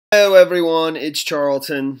everyone, it's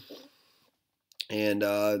Charlton, and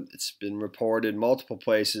it's been reported multiple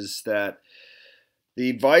places that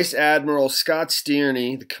the Vice Admiral Scott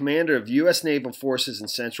Stearney, the commander of U.S. Naval Forces in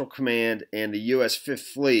Central Command and the U.S. Fifth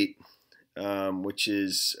Fleet, which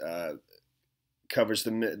covers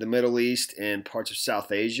the Middle East and parts of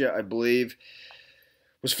South Asia, I believe,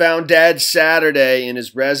 was found dead Saturday in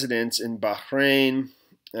his residence in Bahrain.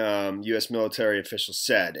 U.S. military officials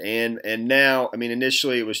said, and now, I mean,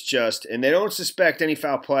 initially it was just, and they don't suspect any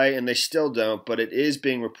foul play, and they still don't, but it is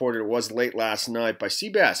being reported. It was late last night by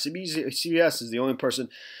CBS. CBS is the only person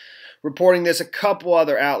reporting this. A couple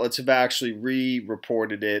other outlets have actually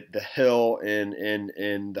re-reported it, The Hill and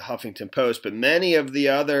the Huffington Post, but many of the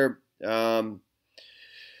other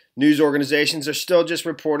news organizations are still just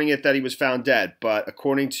reporting it that he was found dead. But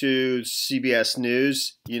according to CBS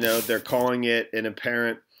News, they're calling it an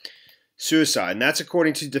apparent suicide. And that's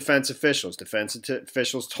according to defense officials. Defense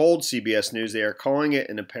officials told CBS News they are calling it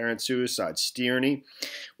an apparent suicide. Stearney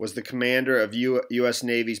was the commander of U.S.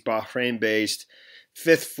 Navy's Bahrain-based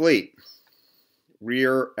Fifth Fleet.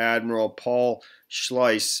 Rear Admiral Paul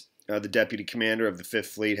Schleiss, the deputy commander of the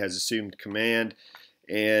Fifth Fleet, has assumed command.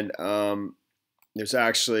 And there's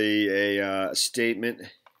actually a statement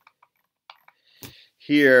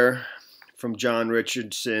here from John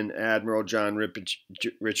Richardson, Admiral John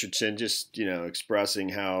Richardson, just expressing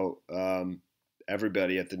how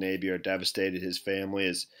everybody at the Navy are devastated. His family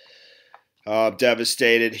is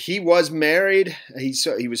devastated. He was married.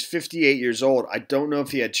 He was 58 years old. I don't know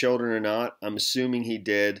if he had children or not. I'm assuming he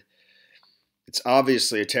did. It's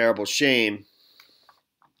obviously a terrible shame,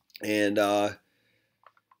 and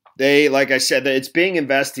they, like I said, it's being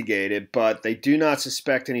investigated, but they do not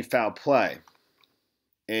suspect any foul play.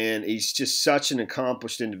 And he's just such an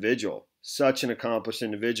accomplished individual. Such an accomplished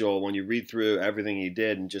individual when you read through everything he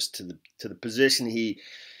did, and just to the position he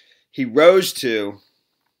rose to.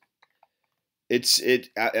 It's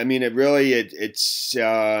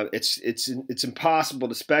impossible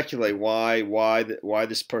to speculate why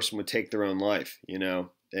this person would take their own life, and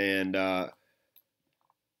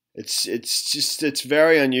it's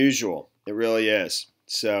very unusual. It really is.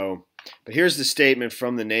 So, but here's the statement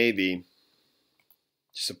from the Navy,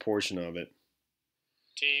 just a portion of it.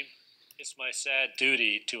 Team, it's my sad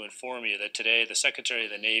duty to inform you that today the Secretary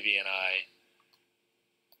of the Navy and I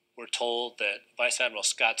were told that Vice Admiral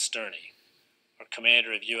Scott Stearney, our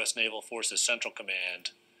commander of U.S. Naval Forces Central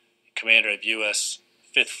Command, commander of U.S.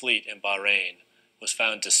 Fifth Fleet in Bahrain, was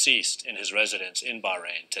found deceased in his residence in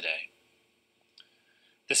Bahrain today.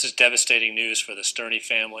 This is devastating news for the Stearney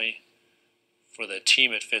family, for the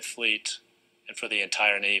team at Fifth Fleet, and for the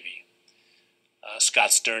entire Navy. Scott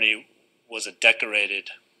Stearney was a decorated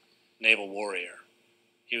naval warrior.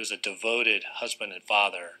 He was a devoted husband and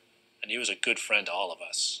father, and he was a good friend to all of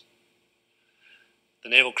us. The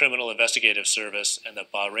Naval Criminal Investigative Service and the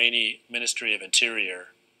Bahraini Ministry of Interior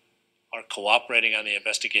are cooperating on the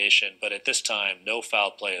investigation, but at this time, no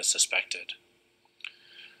foul play is suspected.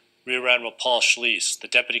 Rear Admiral Paul Schleiss, the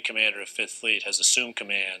Deputy Commander of Fifth Fleet, has assumed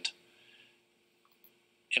command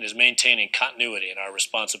and is maintaining continuity in our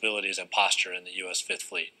responsibilities and posture in the U.S. Fifth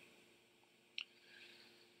Fleet.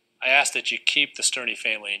 I ask that you keep the Stearney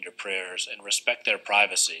family in your prayers and respect their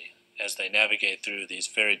privacy as they navigate through these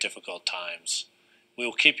very difficult times. We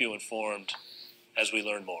will keep you informed as we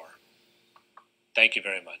learn more. Thank you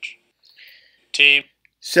very much. Team.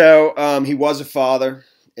 So he was a father,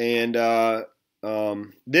 and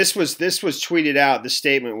this was tweeted out. The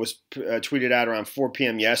statement was tweeted out around 4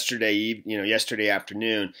 p.m. yesterday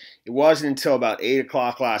afternoon. It wasn't until about 8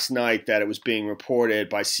 o'clock last night that it was being reported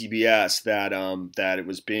by CBS that it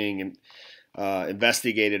was being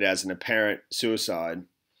investigated as an apparent suicide.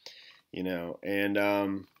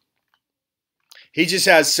 And he just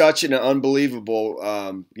has such an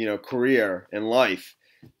unbelievable career in life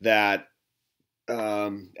that.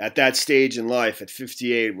 At that stage in life, at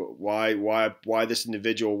 58, why this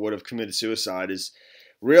individual would have committed suicide it's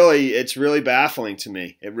really baffling to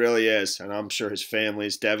me. It really is, and I'm sure his family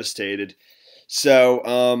is devastated. So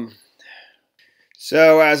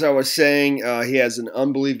as I was saying, he has an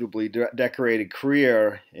unbelievably decorated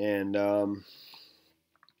career, and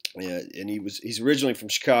he's originally from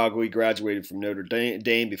Chicago. He graduated from Notre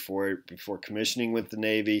Dame before commissioning with the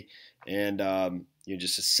Navy, and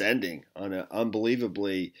just ascending on an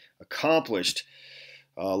unbelievably accomplished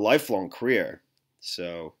lifelong career.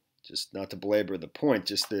 So just not to belabor the point,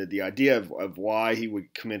 just the idea of why he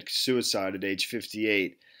would commit suicide at age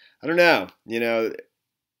 58. I don't know.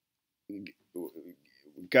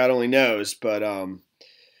 God only knows. But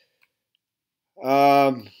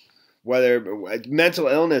whether mental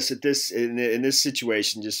illness at this in this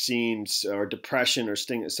situation just seems, or depression or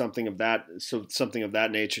something of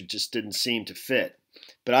that nature just didn't seem to fit.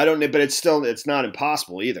 But I don't know. But it's not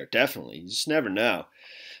impossible either. Definitely, you just never know.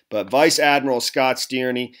 But Vice Admiral Scott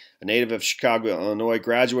Stearney, a native of Chicago, Illinois,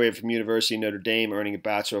 graduated from University of Notre Dame, earning a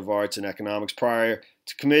Bachelor of Arts in Economics. Prior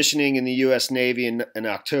to commissioning in the U.S. Navy in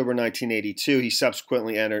October 1982, he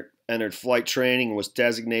subsequently entered flight training and was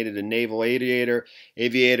designated a naval aviator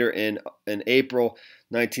in April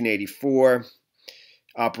 1984.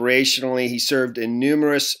 Operationally, he served in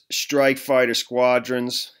numerous strike fighter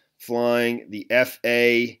squadrons, flying the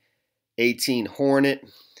FA-18 Hornet.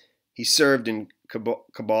 He served in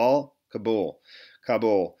Kabul,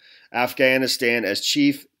 Afghanistan as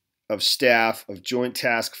Chief of Staff of Joint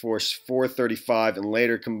Task Force 435 and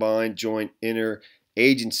later Combined Joint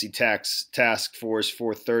Interagency Task Force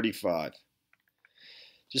 435.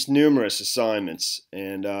 Just numerous assignments.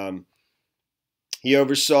 And he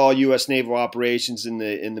oversaw U.S. naval operations in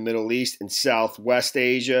the Middle East and Southwest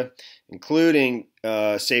Asia, including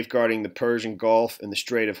safeguarding the Persian Gulf and the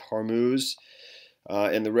Strait of Hormuz.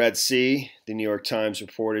 In the Red Sea, the New York Times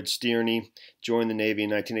reported Stearney joined the Navy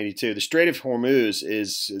in 1982. The Strait of Hormuz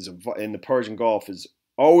in the Persian Gulf is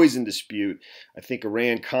always in dispute. I think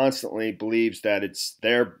Iran constantly believes that it's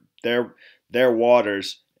their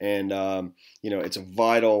waters, and it's a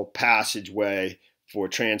vital passageway for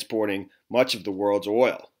transporting much of the world's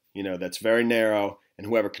oil. That's very narrow, and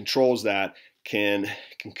whoever controls that can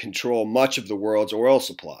control much of the world's oil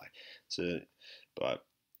supply. But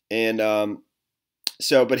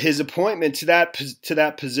his appointment to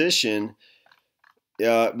that position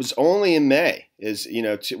was only in May,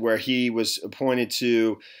 where he was appointed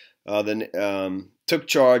to took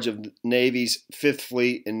charge of the Navy's 5th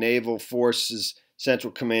Fleet and Naval Forces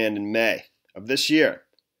Central Command in May of this year.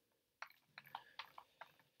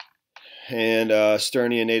 And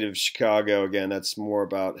Stearney, a native of Chicago, again, that's more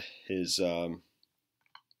about his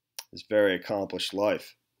very accomplished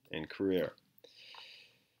life and career.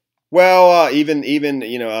 Well, even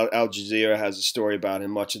Al Jazeera has a story about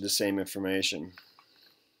him, much of the same information.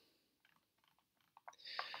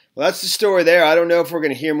 Well, that's the story there. I don't know if we're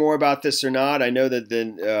going to hear more about this or not. I know that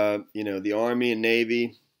the Army and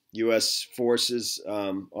Navy, U.S. forces,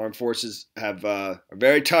 armed forces are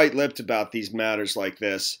very tight-lipped about these matters like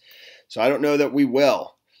this. So I don't know that we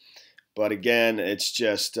will. But again, it's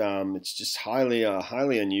just highly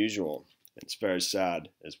unusual. It's very sad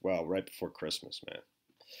as well. Right before Christmas, man.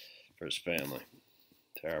 For his family.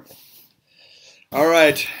 Terrible. All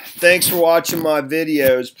right. Thanks for watching my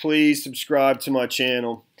videos. Please subscribe to my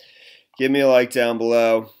channel. Give me a like down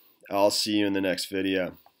below. I'll see you in the next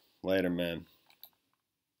video. Later, man.